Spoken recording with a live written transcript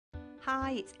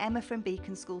Hi, it's Emma from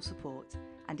Beacon School Support,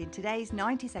 and in today's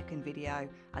 90-second video,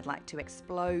 I'd like to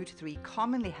explode 3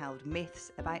 commonly held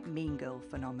myths about mean girl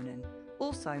phenomenon,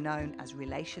 also known as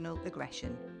relational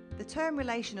aggression. The term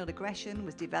relational aggression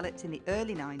was developed in the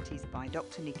early 90s by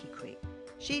Dr. Nikki Crick.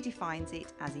 She defines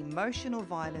it as emotional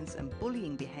violence and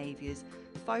bullying behaviours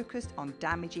focused on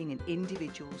damaging an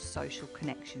individual's social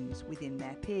connections within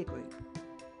their peer group.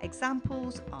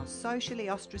 Examples are socially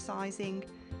ostracising,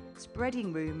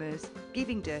 spreading rumours,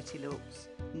 giving dirty looks,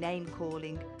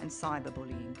 name-calling and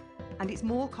cyberbullying. And it's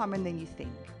more common than you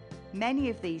think.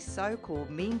 Many of these so-called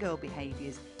mean girl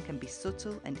behaviours can be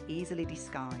subtle and easily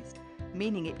disguised,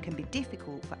 meaning it can be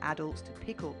difficult for adults to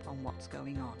pick up on what's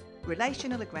going on.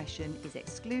 Relational aggression is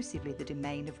exclusively the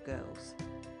domain of girls.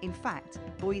 In fact,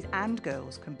 boys and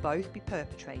girls can both be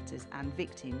perpetrators and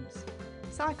victims.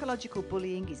 Psychological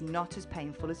bullying is not as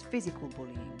painful as physical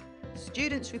bullying.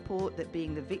 Students report that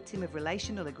being the victim of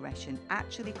relational aggression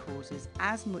actually causes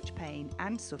as much pain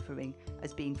and suffering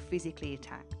as being physically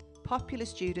attacked. Popular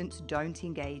students don't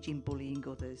engage in bullying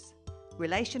others.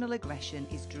 Relational aggression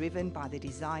is driven by the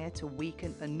desire to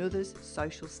weaken another's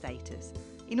social status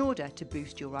in order to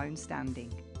boost your own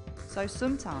standing. So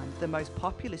sometimes the most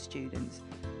popular students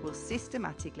will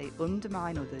systematically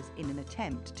undermine others in an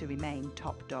attempt to remain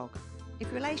top dog.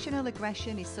 If relational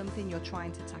aggression is something you're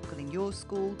trying to tackle in your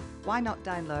school, why not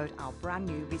download our brand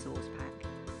new resource pack?